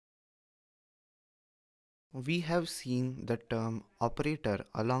We have seen the term operator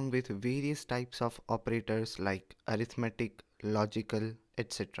along with various types of operators like arithmetic, logical,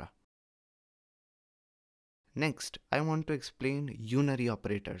 etc. Next, I want to explain unary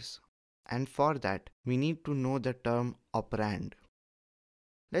operators. And for that, we need to know the term operand.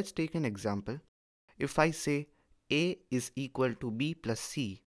 Let's take an example. If I say A is equal to B plus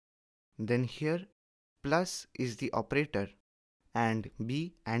C, then here plus is the operator and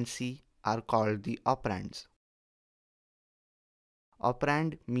B and C are called the operands.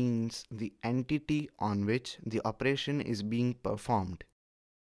 Operand means the entity on which the operation is being performed.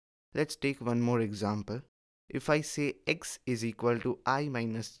 Let's take one more example. If I say x is equal to I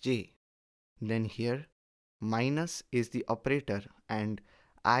minus j, then here minus is the operator and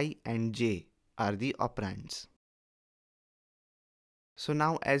I and j are the operands. So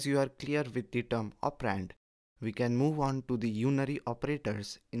now as you are clear with the term operand, we can move on to the unary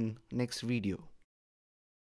operators in next video.